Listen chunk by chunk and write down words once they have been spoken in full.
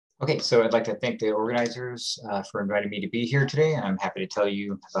Okay, so I'd like to thank the organizers for inviting me to be here today. I'm happy to tell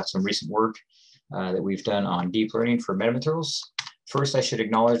you about some recent work that we've done on deep learning for metamaterials. First, I should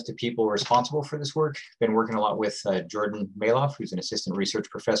acknowledge the people responsible for this work. Been working a lot with Jordan Maloff, who's an assistant research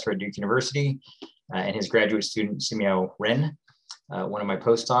professor at Duke University, and his graduate student, Simiao Ren. One of my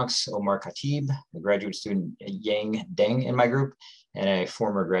postdocs, Omar Khatib, a graduate student, Yang Deng in my group, and a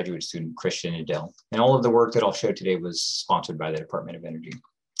former graduate student, Christian Adele. And all of the work that I'll show today was sponsored by the Department of Energy.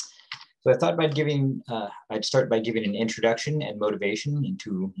 So I thought I'd start by giving an introduction and motivation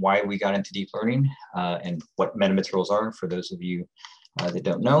into why we got into deep learning and what metamaterials are for those of you that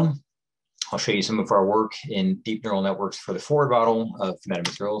don't know. I'll show you some of our work in deep neural networks for the forward model of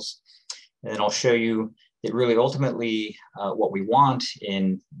metamaterials. And then I'll show you that really ultimately what we want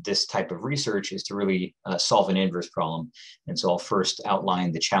in this type of research is to really solve an inverse problem. And so I'll first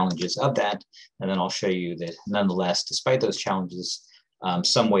outline the challenges of that. And then I'll show you that nonetheless, despite those challenges,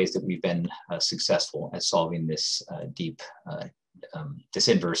 some ways that we've been successful at solving this this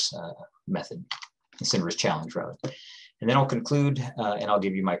inverse method, this inverse challenge rather. And then I'll conclude and I'll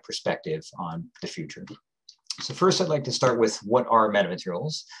give you my perspective on the future. So first I'd like to start with what are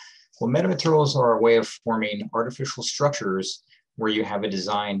metamaterials? Well, metamaterials are a way of forming artificial structures where you have a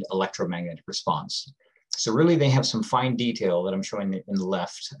designed electromagnetic response. So really they have some fine detail that I'm showing in the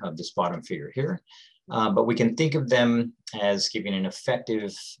left of this bottom figure here. But we can think of them as giving an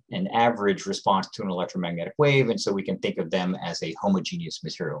effective and average response to an electromagnetic wave. And so we can think of them as a homogeneous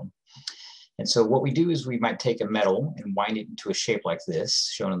material. And so what we do is we might take a metal and wind it into a shape like this,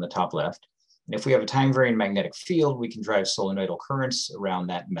 shown on the top left. And if we have a time-varying magnetic field, we can drive solenoidal currents around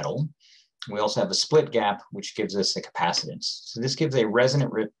that metal. We also have a split gap, which gives us a capacitance. So this gives a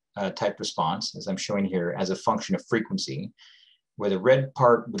resonant type response, as I'm showing here, as a function of frequency, where the red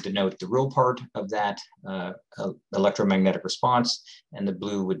part would denote the real part of that electromagnetic response, and the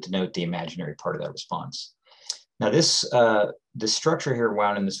blue would denote the imaginary part of that response. Now this structure here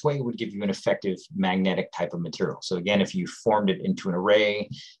wound in this way would give you an effective magnetic type of material. So again, if you formed it into an array,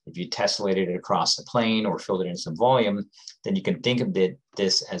 if you tessellated it across a plane or filled it in some volume, then you can think of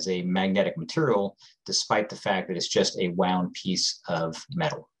this as a magnetic material, despite the fact that it's just a wound piece of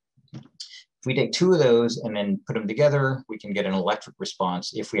metal. If we take two of those and then put them together, we can get an electric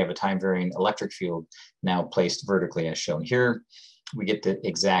response if we have a time-varying electric field now placed vertically as shown here. We get the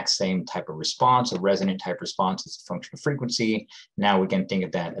exact same type of response, a resonant type response as a function of frequency. Now we can think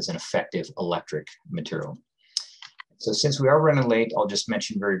of that as an effective electric material. So since we are running late, I'll just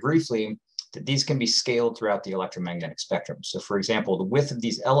mention very briefly that these can be scaled throughout the electromagnetic spectrum. So for example, the width of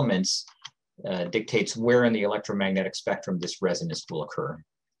these elements dictates where in the electromagnetic spectrum this resonance will occur.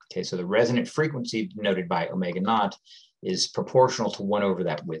 Okay, so the resonant frequency denoted by omega naught is proportional to 1 over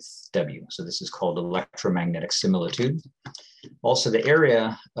that width, W. So this is called electromagnetic similitude. Also, the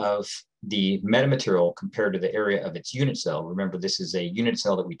area of the metamaterial compared to the area of its unit cell, remember this is a unit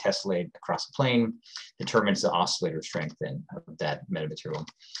cell that we tessellate across a plane, determines the oscillator strength then of that metamaterial.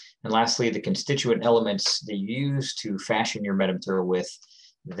 And lastly, the constituent elements that you use to fashion your metamaterial with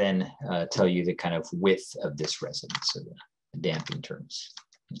then tell you the kind of width of this resonance, so the damping terms.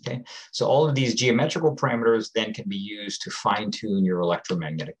 Okay, so all of these geometrical parameters then can be used to fine-tune your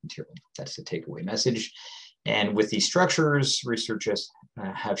electromagnetic material. That's the takeaway message. And with these structures, researchers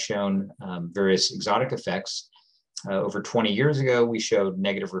have shown various exotic effects. Over 20 years ago, we showed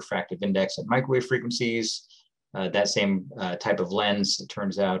negative refractive index at microwave frequencies. That same type of lens, it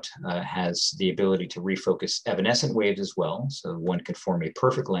turns out, has the ability to refocus evanescent waves as well. So one could form a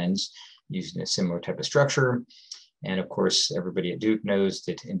perfect lens using a similar type of structure. And of course, everybody at Duke knows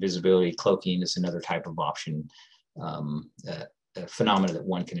that invisibility cloaking is another type of option, a phenomena that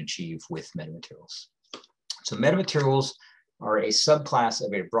one can achieve with metamaterials. So metamaterials are a subclass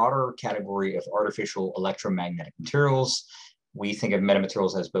of a broader category of artificial electromagnetic materials. We think of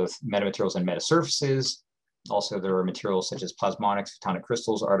metamaterials as both metamaterials and metasurfaces. Also, there are materials such as plasmonics, photonic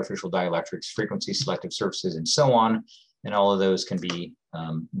crystals, artificial dielectrics, frequency selective surfaces, and so on. And all of those can be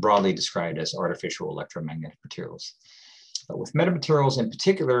broadly described as artificial electromagnetic materials. But with metamaterials in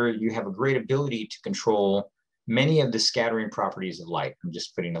particular, you have a great ability to control many of the scattering properties of light. I'm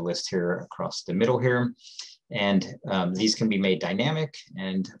just putting a list here across the middle here. And these can be made dynamic.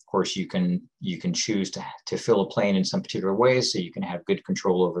 And of course, you can choose to fill a plane in some particular way, so you can have good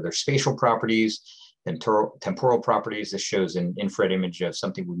control over their spatial properties, temporal properties. This shows an infrared image of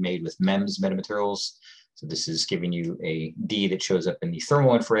something we made with MEMS metamaterials. So this is giving you a D that shows up in the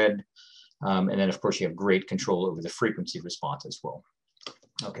thermal infrared. And then of course you have great control over the frequency response as well.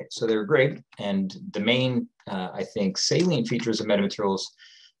 Okay, so they're great. And the main, I think, salient features of metamaterials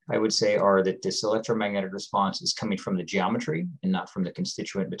I would say are that this electromagnetic response is coming from the geometry and not from the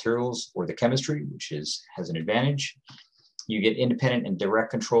constituent materials or the chemistry, which has an advantage. You get independent and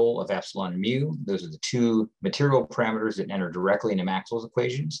direct control of epsilon and mu. Those are the two material parameters that enter directly into Maxwell's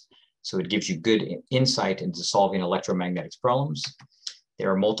equations. So it gives you good insight into solving electromagnetic problems. They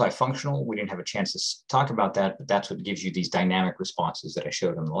are multifunctional. We didn't have a chance to talk about that, but that's what gives you these dynamic responses that I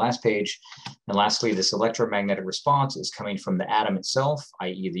showed on the last page. And lastly, this electromagnetic response is coming from the atom itself,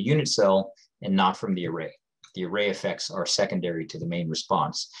 i.e. the unit cell, and not from the array. The array effects are secondary to the main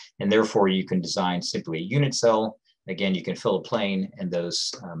response. And therefore, you can design simply a unit cell. Again, you can fill a plane, and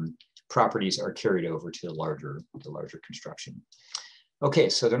those properties are carried over to the larger construction. Okay,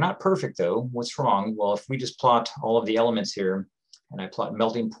 so they're not perfect though. What's wrong? Well, if we just plot all of the elements here, and I plot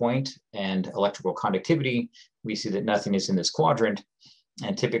melting point and electrical conductivity, we see that nothing is in this quadrant.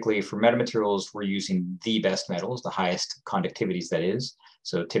 And typically for metamaterials, we're using the best metals, the highest conductivities that is.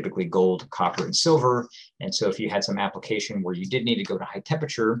 So typically gold, copper, and silver. And so if you had some application where you did need to go to high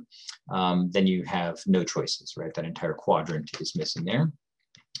temperature, then you have no choices, right? That entire quadrant is missing there.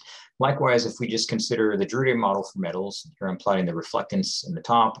 Likewise, if we just consider the Drude model for metals, here I'm plotting the reflectance in the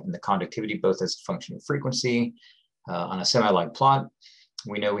top and the conductivity both as a function of frequency. On a semi-log plot,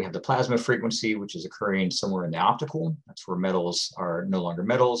 we know we have the plasma frequency, which is occurring somewhere in the optical. That's where metals are no longer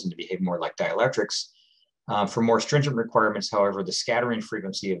metals and to behave more like dielectrics. For more stringent requirements, however, the scattering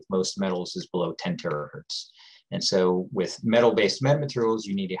frequency of most metals is below 10 terahertz. And so with metal-based metamaterials,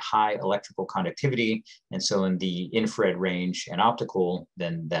 you need a high electrical conductivity. And so in the infrared range and optical,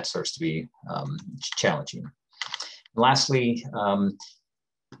 then that starts to be challenging. And lastly, I'm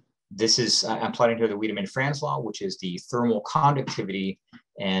plotting here the Wiedemann-Franz law, which is the thermal conductivity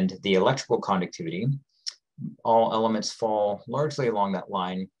and the electrical conductivity. All elements fall largely along that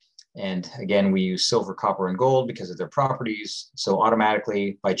line. And again, we use silver, copper, and gold because of their properties. So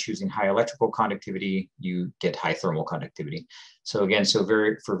automatically, by choosing high electrical conductivity, you get high thermal conductivity. So again,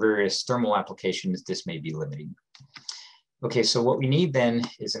 for various thermal applications, this may be limiting. Okay, so what we need then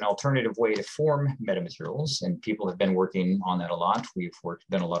is an alternative way to form metamaterials, and people have been working on that a lot. We've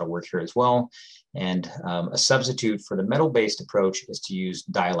done a lot of work here as well. And a substitute for the metal-based approach is to use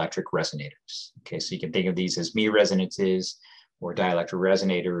dielectric resonators. Okay, so you can think of these as Me resonances or dielectric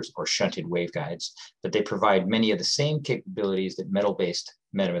resonators or shunted waveguides, but they provide many of the same capabilities that metal-based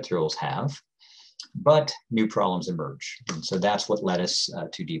metamaterials have, but new problems emerge. And so that's what led us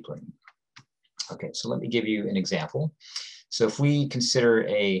to deep learning. Okay, so let me give you an example. So if we consider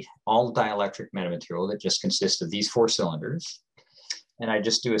a all dielectric metamaterial that just consists of these 4 cylinders, and I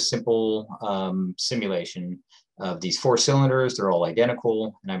just do a simple simulation of these 4 cylinders, they're all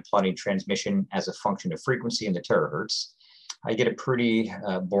identical, and I'm plotting transmission as a function of frequency in the terahertz, I get a pretty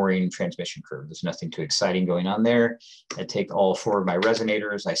boring transmission curve. There's nothing too exciting going on there. I take all 4 of my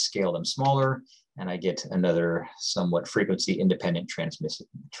resonators, I scale them smaller, and I get another somewhat frequency independent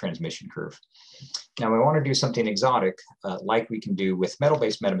transmission curve. Now I want to do something exotic like we can do with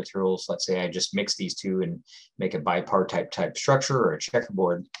metal-based metamaterials. Let's say I just mix these two and make a bipartite type structure or a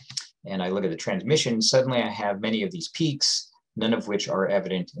checkerboard, and I look at the transmission. Suddenly I have many of these peaks, none of which are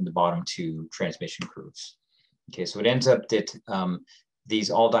evident in the bottom 2 transmission curves. Okay, so it ends up that these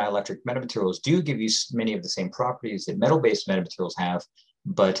all dielectric metamaterials do give you many of the same properties that metal-based metamaterials have,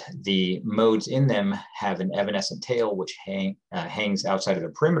 but the modes in them have an evanescent tail which hangs outside of the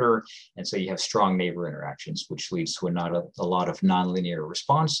perimeter, and so you have strong neighbor interactions, which leads to a lot of nonlinear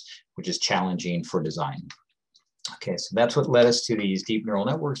response, which is challenging for design. Okay, so that's what led us to these deep neural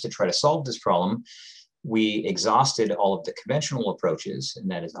networks to try to solve this problem. We exhausted all of the conventional approaches, and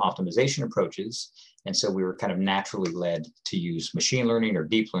that is optimization approaches, and so we were kind of naturally led to use machine learning or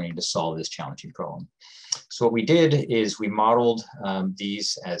deep learning to solve this challenging problem. So what we did is we modeled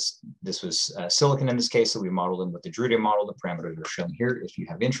these as, this was silicon in this case, so we modeled them with the Drude model. The parameters are shown here if you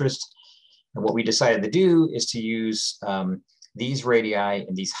have interest. And what we decided to do is to use these radii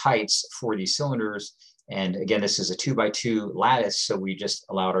and these heights for these cylinders. And again, this is a 2x2 lattice, so we just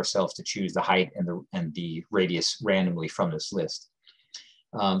allowed ourselves to choose the height and the radius randomly from this list.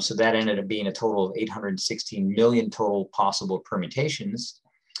 So that ended up being a total of 816 million total possible permutations,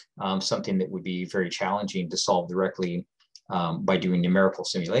 something that would be very challenging to solve directly by doing numerical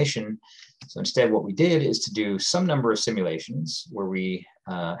simulation. So instead, what we did is to do some number of simulations where we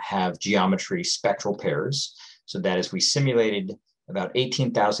have geometry spectral pairs. So that is, we simulated about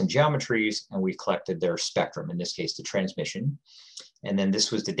 18,000 geometries and we collected their spectrum, in this case, the transmission. And then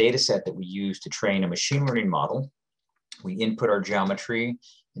this was the data set that we used to train a machine learning model. We input our geometry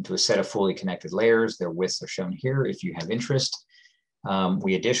into a set of fully connected layers. Their widths are shown here if you have interest.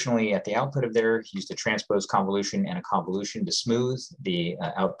 We additionally, at the output of there, used a transpose convolution and a convolution to smooth the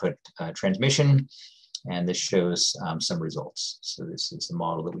output transmission. And this shows some results. So this is the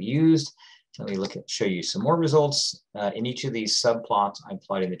model that we used. Let me show you some more results. In each of these subplots, I'm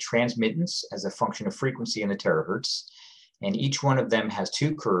plotting the transmittance as a function of frequency in the terahertz. And each one of them has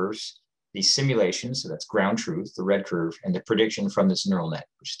two curves, the simulation, so that's ground truth, the red curve, and the prediction from this neural net,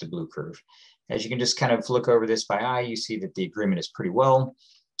 which is the blue curve. As you can just kind of look over this by eye, you see that the agreement is pretty well.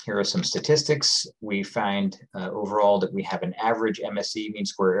 Here are some statistics. We find overall that we have an average MSE, mean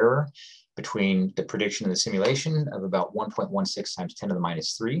square error, between the prediction and the simulation of about 1.16 times 10 to the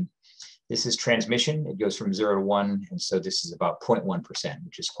minus 3. This is transmission. It goes from 0 to 1, and so this is about 0.1%,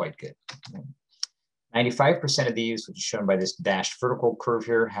 which is quite good. 95% of these, which is shown by this dashed vertical curve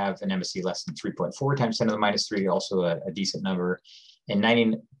here, have an MSE less than 3.4 times 10 to the minus 3, also a decent number. And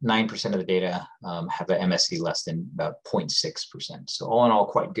 99% of the data have an MSE less than about 0.6%. So all in all,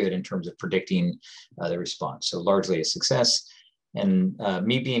 quite good in terms of predicting the response. So largely a success. And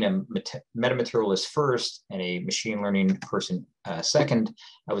me being a metamaterialist first and a machine learning person second,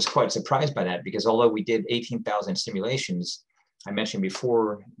 I was quite surprised by that, because although we did 18,000 simulations, I mentioned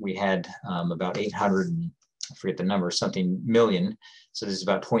before we had about 800, I forget the number, something million. So this is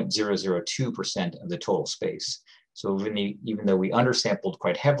about 0.002% of the total space. So even though we undersampled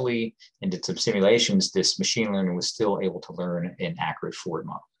quite heavily and did some simulations, this machine learning was still able to learn an accurate forward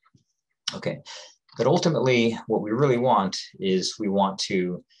model. Okay. But ultimately, what we really want is we want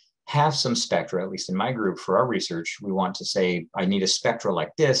to have some spectra, at least in my group for our research. We want to say, I need a spectra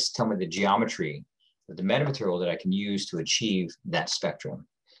like this. Tell me the geometry of the metamaterial that I can use to achieve that spectrum.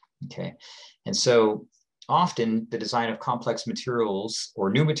 Okay. And so often the design of complex materials or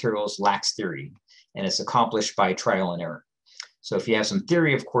new materials lacks theory, and it's accomplished by trial and error. So if you have some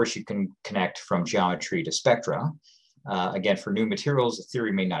theory, of course, you can connect from geometry to spectra. Again, for new materials, the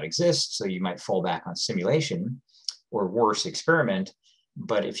theory may not exist, so you might fall back on simulation or worse, experiment.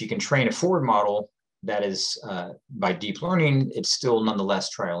 But if you can train a forward model that is by deep learning, it's still nonetheless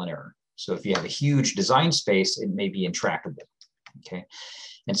trial and error. So if you have a huge design space, it may be intractable. Okay,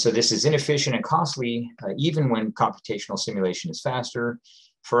 and so this is inefficient and costly, even when computational simulation is faster.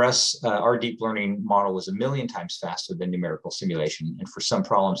 For us, our deep learning model was 1,000,000 times faster than numerical simulation. And for some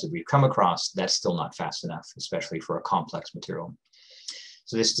problems that we've come across, that's still not fast enough, especially for a complex material.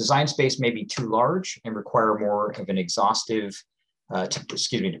 So this design space may be too large and require more of an exhaustive,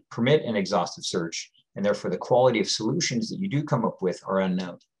 to permit an exhaustive search. And therefore the quality of solutions that you do come up with are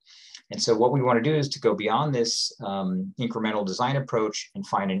unknown. And so what we want to do is to go beyond this incremental design approach and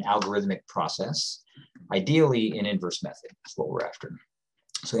find an algorithmic process, ideally an inverse method. That's what we're after.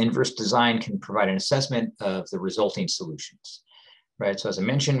 So inverse design can provide an assessment of the resulting solutions, right? So as I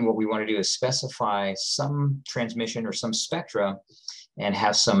mentioned, what we want to do is specify some transmission or some spectra and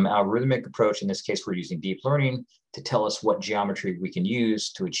have some algorithmic approach. In this case, we're using deep learning to tell us what geometry we can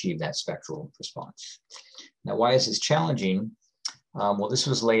use to achieve that spectral response. Now, why is this challenging? Well, this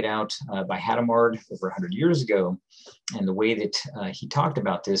was laid out by Hadamard over 100 years ago. And the way that he talked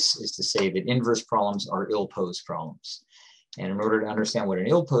about this is to say that inverse problems are ill-posed problems. And in order to understand what an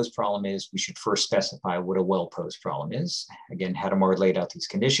ill-posed problem is, we should first specify what a well-posed problem is. Again, Hadamard laid out these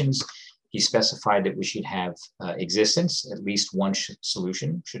conditions. He specified that we should have existence, at least one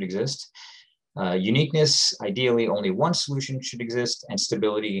solution should exist. Uniqueness, ideally only one solution should exist, and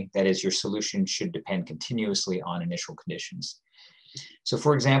stability, that is, your solution should depend continuously on initial conditions. So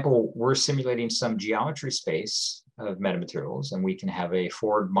for example, we're simulating some geometry space of metamaterials, and we can have a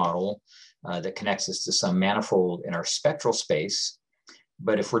forward model that connects us to some manifold in our spectral space.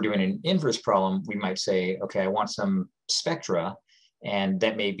 But if we're doing an inverse problem, we might say, okay, I want some spectra, and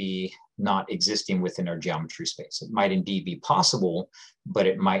that may be not existing within our geometry space. It might indeed be possible, but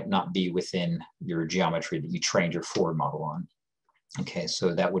it might not be within your geometry that you trained your forward model on. Okay,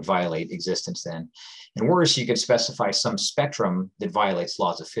 so that would violate existence then. And worse, you could specify some spectrum that violates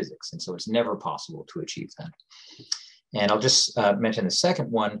laws of physics. And so it's never possible to achieve that. And I'll just mention the second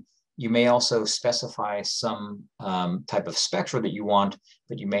one. You may also specify some type of spectra that you want,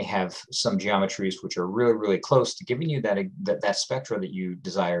 but you may have some geometries which are really, really close to giving you that spectra that you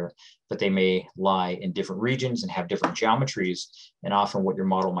desire, but they may lie in different regions and have different geometries. And often what your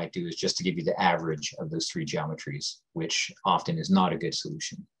model might do is just to give you the average of those three geometries, which often is not a good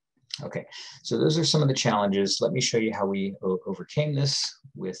solution. Okay, so those are some of the challenges. Let me show you how we overcame this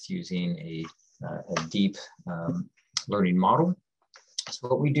with using a deep learning model. So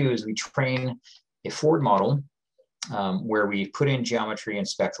what we do is we train a forward model where we put in geometry and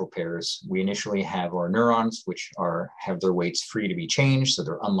spectral pairs. We initially have our neurons, which have their weights free to be changed, so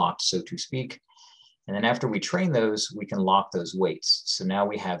they're unlocked, so to speak. And then after we train those, we can lock those weights. So now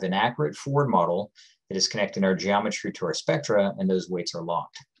we have an accurate forward model that is connecting our geometry to our spectra, and those weights are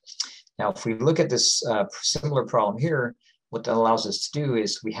locked. Now, if we look at this similar problem here, what that allows us to do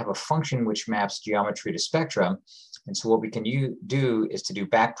is we have a function which maps geometry to spectra. And so what we can do is to do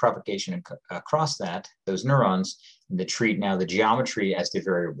back propagation across those neurons, and to treat now the geometry as the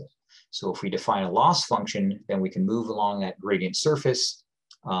variable. So if we define a loss function, then we can move along that gradient surface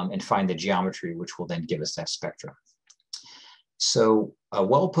and find the geometry, which will then give us that spectra. So a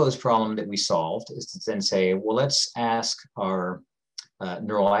well-posed problem that we solved is to then say, well, let's ask our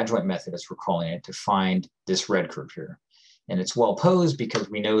neural adjoint method, as we're calling it, to find this red curve here. And it's well-posed because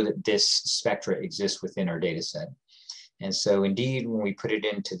we know that this spectra exists within our data set. And so indeed, when we put it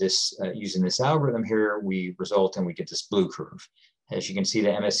into this, using this algorithm here, we result and we get this blue curve. As you can see, the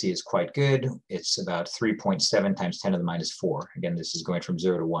MSE is quite good. It's about 3.7 times 10 to the minus 4. Again, this is going from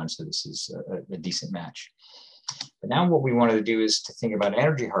 0 to 1, so this is a decent match. But now what we wanted to do is to think about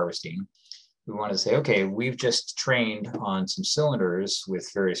energy harvesting. We want to say, okay, we've just trained on some cylinders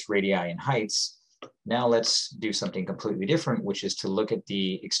with various radii and heights. Now let's do something completely different, which is to look at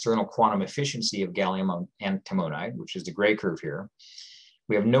the external quantum efficiency of gallium antimonide, which is the gray curve here.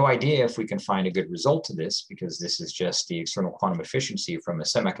 We have no idea if we can find a good result to this because this is just the external quantum efficiency from a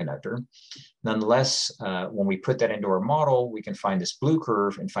semiconductor. Nonetheless, when we put that into our model, we can find this blue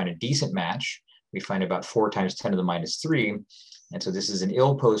curve and find a decent match. We find about 4 times 10 to the minus 3. And so this is an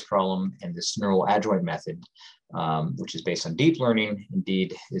ill-posed problem, and this neural adjoint method, which is based on deep learning,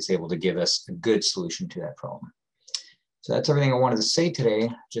 indeed is able to give us a good solution to that problem. So that's everything I wanted to say today.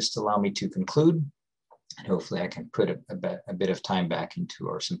 Just allow me to conclude, and hopefully I can put a bit of time back into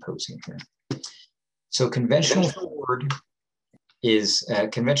our symposium here. So conventional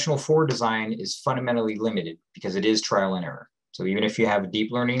forward design is fundamentally limited because it is trial and error. So even if you have deep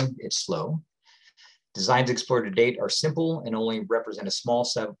learning, it's slow. Designs explored to date are simple and only represent a small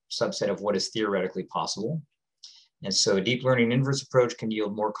subset of what is theoretically possible. And so a deep learning inverse approach can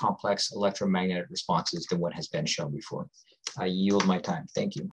yield more complex electromagnetic responses than what has been shown before. I yield my time. Thank you.